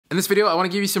In this video, I want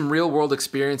to give you some real world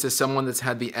experience as someone that's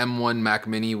had the M1 Mac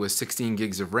Mini with 16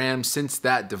 gigs of RAM since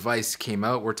that device came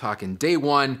out. We're talking day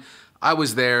one. I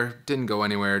was there, didn't go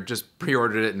anywhere, just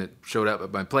pre-ordered it and it showed up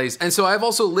at my place. And so I've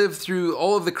also lived through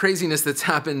all of the craziness that's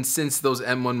happened since those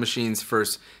M1 machines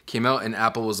first came out, and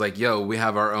Apple was like, yo, we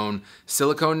have our own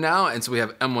silicone now. And so we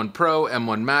have M1 Pro,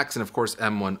 M1 Max, and of course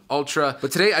M1 Ultra.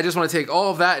 But today I just want to take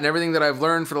all of that and everything that I've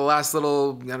learned for the last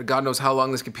little, God knows how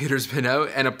long this computer's been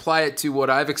out, and apply it to what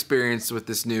I've experienced with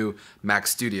this new Mac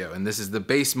Studio. And this is the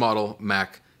base model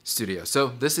Mac Studio. So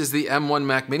this is the M1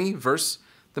 Mac Mini versus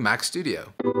the Mac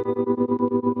Studio.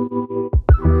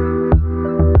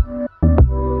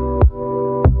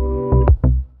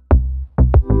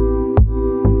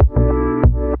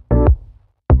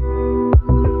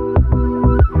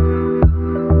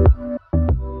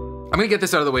 I'm gonna get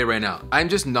this out of the way right now. I'm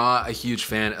just not a huge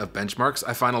fan of benchmarks.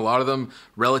 I find a lot of them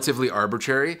relatively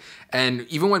arbitrary. And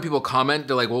even when people comment,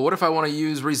 they're like, well, what if I wanna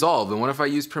use Resolve? And what if I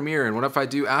use Premiere? And what if I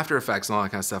do After Effects and all that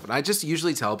kind of stuff? And I just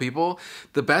usually tell people,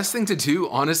 the best thing to do,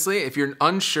 honestly, if you're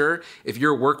unsure if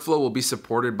your workflow will be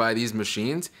supported by these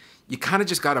machines, you kind of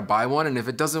just gotta buy one, and if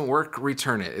it doesn't work,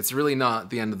 return it. It's really not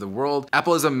the end of the world.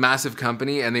 Apple is a massive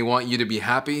company and they want you to be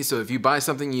happy, so if you buy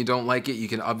something and you don't like it, you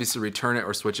can obviously return it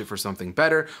or switch it for something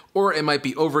better, or it might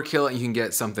be overkill and you can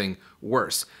get something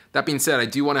worse. That being said, I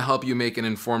do want to help you make an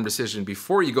informed decision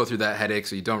before you go through that headache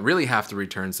so you don't really have to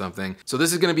return something. So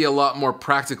this is going to be a lot more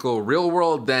practical, real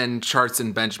world than charts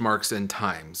and benchmarks and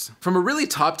times. From a really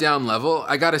top-down level,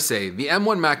 I gotta say, the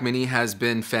M1 Mac Mini has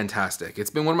been fantastic. It's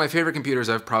been one of my favorite computers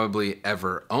I've probably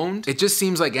ever owned. It just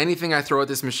seems like anything I throw at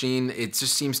this machine, it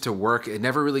just seems to work. It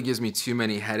never really gives me too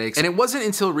many headaches. And it wasn't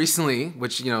until recently,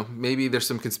 which, you know, maybe there's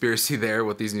some conspiracy there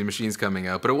with these new machines coming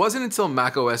out, but it wasn't until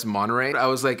macOS Monterey I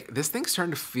was like, this thing's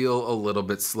starting to feel a little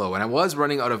bit slow. And I was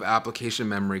running out of application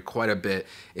memory quite a bit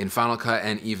in Final Cut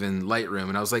and even Lightroom.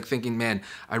 And I was like thinking, man,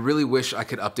 I really wish I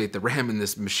could update the RAM in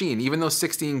this machine. Even though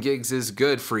 16 gigs is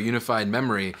good for unified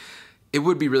memory, it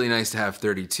would be really nice to have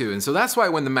 32. And so that's why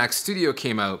when the Mac Studio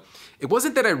came out, it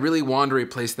wasn't that I really wanted to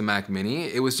replace the Mac Mini,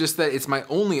 it was just that it's my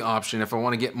only option if I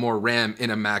want to get more RAM in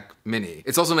a Mac Mini.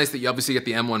 It's also nice that you obviously get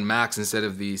the M1 Max instead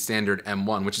of the standard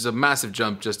M1, which is a massive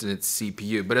jump just in its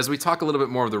CPU. But as we talk a little bit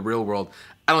more of the real world,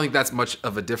 I don't think that's much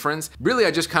of a difference. Really,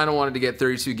 I just kind of wanted to get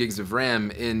 32 gigs of RAM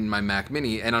in my Mac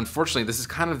Mini, and unfortunately, this is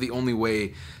kind of the only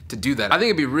way to do that. I think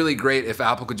it'd be really great if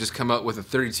Apple could just come out with a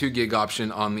 32 gig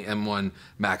option on the M1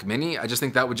 Mac Mini. I just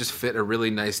think that would just fit a really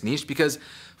nice niche, because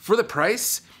for the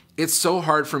price, it's so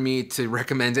hard for me to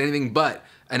recommend anything but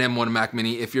an M1 Mac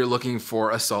Mini if you're looking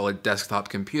for a solid desktop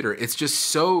computer. It's just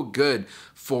so good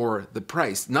for the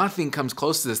price. Nothing comes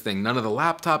close to this thing. None of the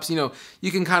laptops, you know,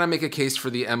 you can kind of make a case for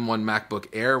the M1 MacBook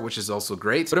Air, which is also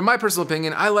great. But in my personal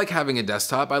opinion, I like having a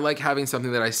desktop. I like having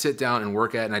something that I sit down and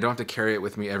work at and I don't have to carry it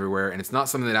with me everywhere. And it's not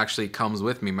something that actually comes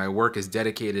with me. My work is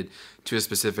dedicated to a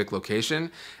specific location.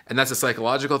 And that's a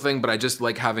psychological thing, but I just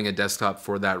like having a desktop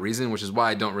for that reason, which is why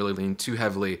I don't really lean too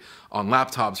heavily on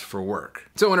laptops for work.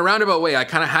 So in a roundabout way, I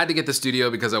kind of had to get the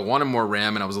Studio because I wanted more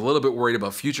RAM, and I was a little bit worried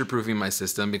about future-proofing my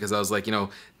system because I was like, you know,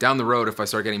 down the road, if I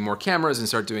start getting more cameras and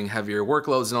start doing heavier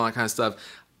workloads and all that kind of stuff,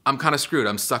 I'm kind of screwed.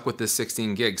 I'm stuck with this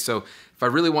 16 gigs. So if I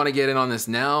really want to get in on this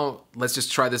now, let's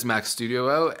just try this Mac Studio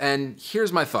out. And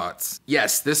here's my thoughts.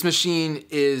 Yes, this machine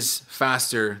is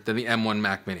faster than the M1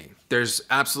 Mac Mini. There's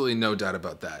absolutely no doubt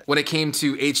about that. When it came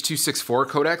to H.264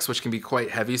 codecs, which can be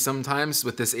quite heavy sometimes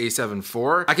with this A7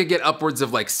 IV, I could get upwards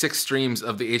of like 6 streams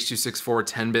of the H.264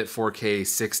 10-bit 4K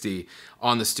 60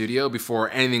 on the Studio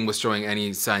before anything was showing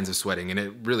any signs of sweating, and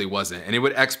it really wasn't. And it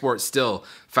would export still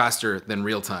faster than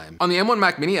real time. On the M1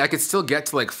 Mac Mini, I could still get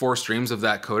to like 4 streams of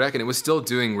that codec, and it was still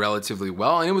doing relatively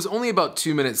well, and it was only about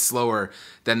 2 minutes slower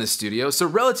than the Studio. So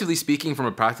relatively speaking, from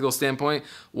a practical standpoint,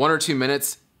 1 or 2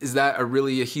 minutes, is that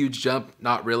a huge jump?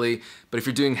 Not really. But if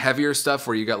you're doing heavier stuff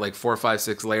where you got like 4, 5,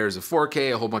 6 layers of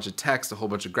 4K, a whole bunch of text, a whole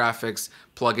bunch of graphics,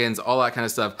 plugins, all that kind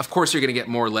of stuff, of course you're gonna get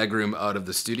more legroom out of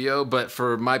the Studio. But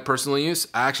for my personal use,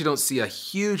 I actually don't see a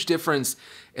huge difference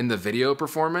in the video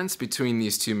performance between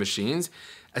these two machines,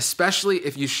 especially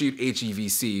if you shoot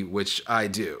HEVC, which I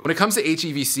do. When it comes to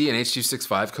HEVC and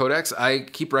H.265 codecs, I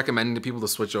keep recommending to people to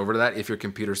switch over to that if your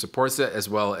computer supports it as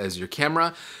well as your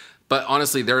camera. But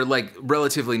honestly, they're like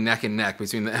relatively neck and neck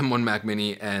between the M1 Mac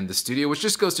Mini and the Studio, which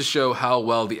just goes to show how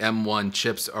well the M1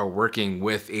 chips are working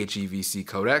with HEVC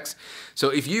codecs.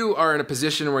 So if you are in a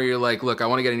position where you're like, look, I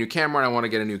want to get a new camera and I want to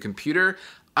get a new computer,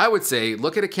 I would say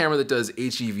look at a camera that does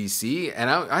HEVC, and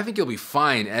I think you'll be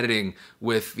fine editing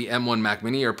with the M1 Mac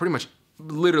Mini or pretty much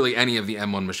literally any of the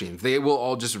M1 machines. They will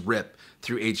all just rip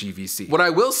through HEVC. What I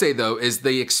will say though is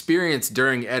the experience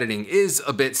during editing is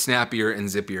a bit snappier and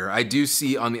zippier. I do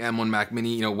see on the M1 Mac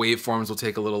Mini, waveforms will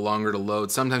take a little longer to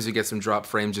load. Sometimes you get some drop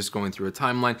frames just going through a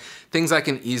timeline. Things I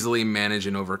can easily manage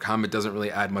and overcome. It doesn't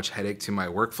really add much headache to my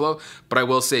workflow, but I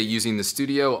will say using the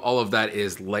studio, all of that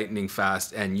is lightning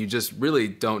fast and you just really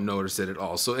don't notice it at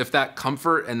all. So if that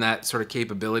comfort and that sort of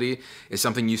capability is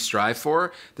something you strive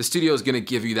for, the studio is gonna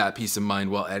give you that peace of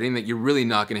mind while editing that you're really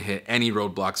not gonna hit any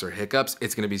roadblocks or hiccups.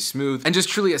 It's gonna be smooth and just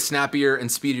truly a snappier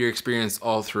and speedier experience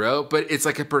all throughout, but it's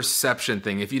like a perception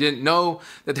thing. If you didn't know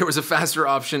that there was a faster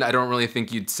option, I don't really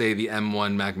think you'd say the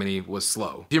M1 Mac Mini was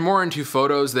slow. If you're more into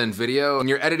photos than video and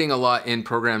you're editing a lot in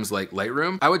programs like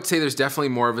Lightroom, I would say there's definitely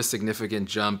more of a significant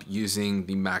jump using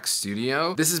the Mac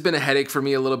Studio. This has been a headache for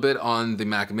me a little bit on the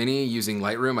Mac Mini using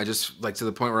Lightroom. I just to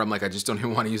the point where I'm like, I just don't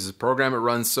even want to use this program. It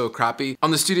runs so crappy.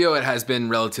 On the Studio, it has been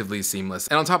relatively seamless.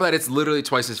 And on top of that, it's literally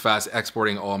twice as fast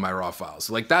exporting all my raw files.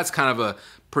 So like that's kind of a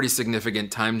pretty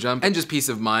significant time jump and just peace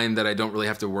of mind that I don't really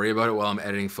have to worry about it while I'm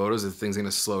editing photos if things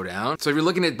gonna slow down. So if you're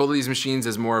looking at both of these machines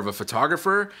as more of a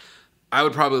photographer, I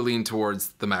would probably lean towards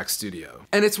the Mac Studio.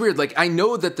 And it's weird, like I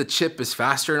know that the chip is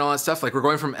faster and all that stuff. Like we're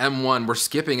going from M1, we're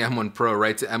skipping M1 Pro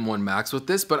right to M1 Max with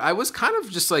this, but I was kind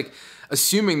of just like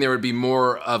assuming there would be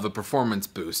more of a performance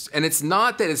boost. And it's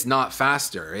not that it's not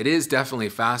faster. It is definitely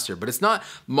faster, but it's not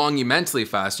monumentally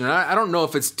faster. And I don't know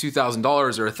if it's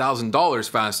 $2,000 or $1,000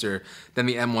 faster than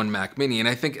the M1 Mac Mini. And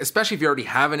I think especially if you already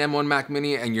have an M1 Mac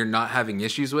Mini and you're not having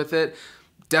issues with it,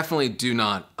 definitely do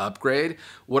not upgrade.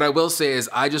 What I will say is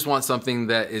I just want something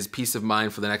that is peace of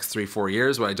mind for the next 3-4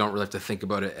 years where I don't really have to think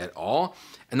about it at all.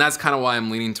 And that's kind of why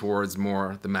I'm leaning towards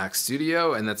more the Mac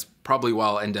Studio, and that's probably why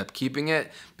I'll end up keeping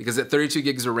it, because at 32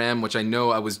 gigs of RAM, which I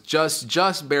know I was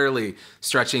just barely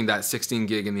stretching that 16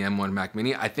 gig in the M1 Mac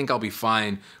Mini, I think I'll be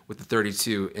fine with the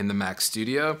 32 in the Mac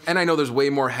Studio. And I know there's way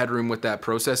more headroom with that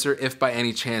processor if by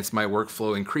any chance my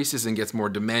workflow increases and gets more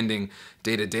demanding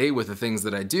day to day with the things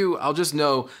that I do, I'll just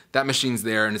know that machine's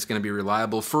there and it's gonna be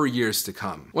reliable for years to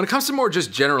come. When it comes to more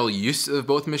just general use of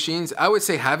both machines, I would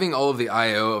say having all of the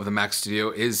I/O of the Mac Studio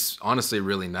is honestly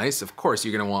really nice. Of course,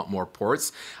 you're gonna want more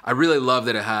ports. I really love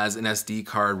that it has an SD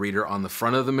card reader on the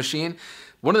front of the machine.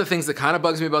 One of the things that kind of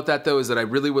bugs me about that though is that I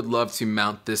really would love to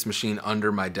mount this machine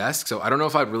under my desk. So I don't know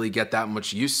if I'd really get that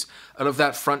much use out of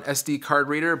that front SD card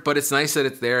reader, but it's nice that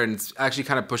it's there and it's actually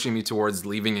kind of pushing me towards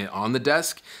leaving it on the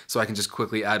desk so I can just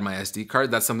quickly add my SD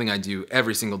card. That's something I do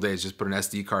every single day, is just put an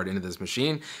SD card into this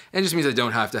machine. And it just means I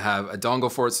don't have to have a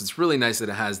dongle for it. So it's really nice that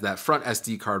it has that front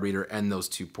SD card reader and those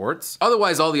two ports.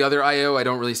 Otherwise, all the other I/O, I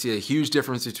don't really see a huge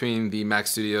difference between the Mac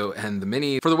Studio and the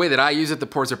Mini. For the way that I use it, the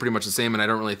ports are pretty much the same and I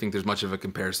don't really think there's much of a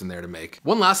comparison there to make.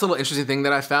 One last little interesting thing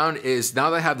that I found is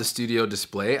now that I have the Studio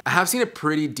display, I have seen a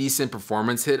pretty decent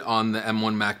performance hit on the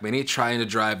M1 Mac Mini trying to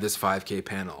drive this 5K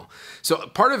panel. So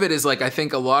part of it is like, I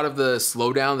think a lot of the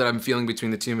slowdown that I'm feeling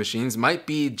between the two machines might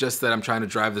be just that I'm trying to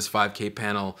drive this 5K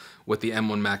panel with the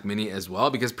M1 Mac Mini as well,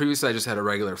 because previously I just had a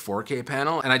regular 4K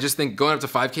panel, and I just think going up to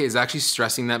 5K is actually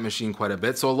stressing that machine quite a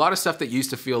bit. So a lot of stuff that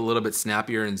used to feel a little bit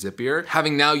snappier and zippier,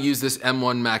 having now used this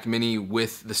M1 Mac Mini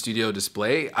with the Studio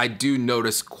display, I do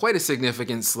notice quite a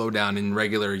significant slowdown in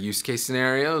regular use case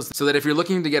scenarios. So that if you're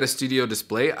looking to get a Studio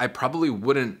display, I probably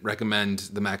wouldn't recommend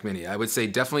the Mac Mini. I would say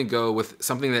definitely go with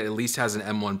something that at least has an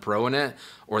M1 Pro in it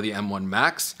or the M1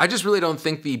 Max. I just really don't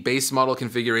think the base model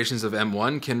configurations of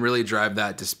M1 can really drive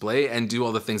that display and do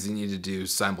all the things you need to do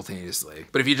simultaneously.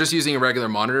 But if you're just using a regular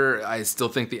monitor, I still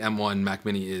think the M1 Mac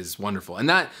Mini is wonderful. And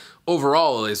that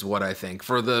overall is what I think.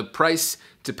 For the price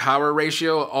to power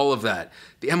ratio, all of that,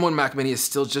 the M1 Mac Mini is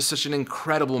still just such an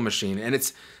incredible machine. And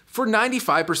it's, for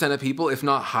 95% of people, if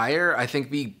not higher, I think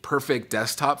the perfect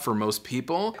desktop for most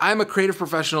people. I'm a creative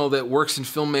professional that works in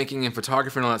filmmaking and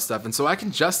photography and all that stuff, and so I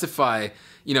can justify,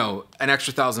 you know, an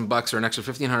extra $1,000 or an extra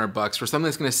 $1,500 for something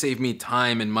that's gonna save me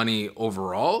time and money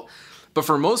overall. But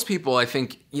for most people, I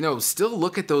think, you know, still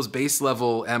look at those base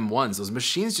level M1s. Those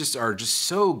machines just are just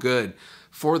so good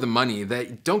for the money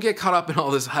that don't get caught up in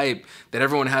all this hype that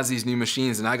everyone has these new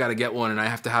machines and I gotta get one and I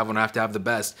have to have one, I have to have the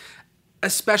best.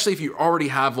 Especially if you already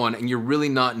have one and you're really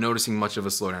not noticing much of a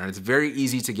slowdown. It's very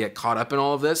easy to get caught up in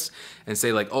all of this and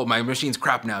say like, oh, my machine's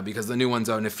crap now because the new one's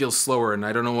out and it feels slower and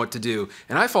I don't know what to do.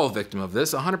 And I fall victim of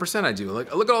this, 100% I do.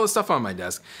 Like, look at all the stuff on my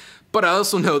desk. But I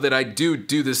also know that I do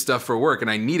this stuff for work and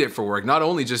I need it for work, not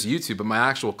only just YouTube, but my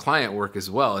actual client work as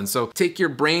well. And so take your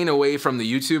brain away from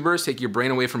the YouTubers, take your brain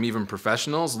away from even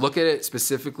professionals, look at it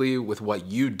specifically with what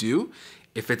you do.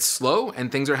 If it's slow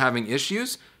and things are having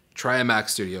issues, Try a Mac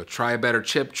Studio, try a better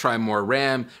chip, try more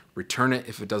RAM, return it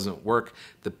if it doesn't work.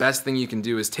 The best thing you can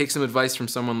do is take some advice from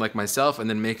someone like myself and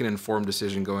then make an informed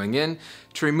decision going in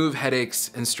to remove headaches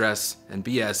and stress and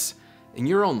BS in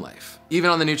your own life. Even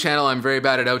on the new channel, I'm very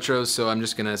bad at outros, so I'm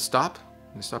just gonna stop.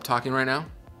 I'm gonna stop talking right now.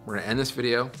 We're gonna end this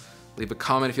video. Leave a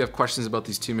comment if you have questions about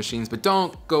these two machines, but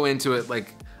don't go into it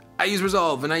like, I use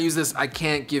Resolve and I use this. I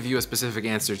can't give you a specific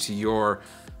answer to your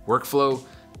workflow.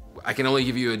 I can only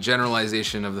give you a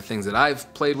generalization of the things that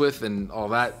I've played with and all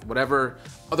that, whatever.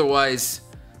 Otherwise,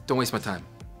 don't waste my time.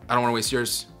 I don't wanna waste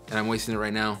yours, and I'm wasting it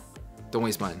right now. Don't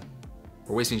waste mine.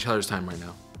 We're wasting each other's time right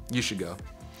now. You should go.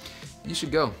 You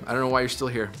should go. I don't know why you're still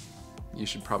here. You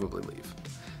should probably leave.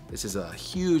 This is a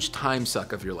huge time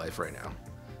suck of your life right now.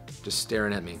 Just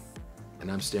staring at me,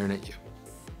 and I'm staring at you.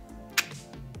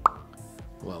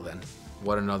 Well then,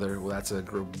 well, that's a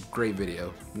great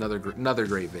video. Another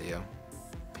great video.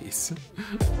 Peace.